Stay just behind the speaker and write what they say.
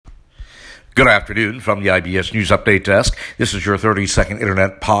Good afternoon from the IBS News Update Desk. This is your 30-second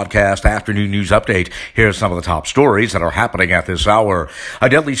Internet Podcast Afternoon News Update. Here's some of the top stories that are happening at this hour. A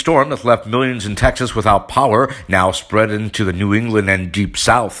deadly storm that left millions in Texas without power now spread into the New England and Deep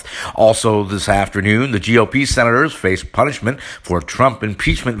South. Also this afternoon, the GOP senators face punishment for Trump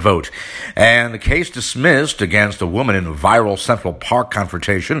impeachment vote. And the case dismissed against a woman in a viral Central Park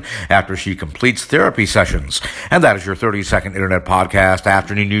confrontation after she completes therapy sessions. And that is your 30-second Internet Podcast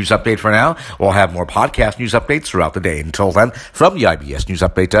Afternoon News Update for now. We'll have more podcast news updates throughout the day. Until then, from the IBS News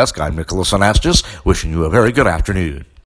Update Desk, I'm Nicholas Anastas, wishing you a very good afternoon.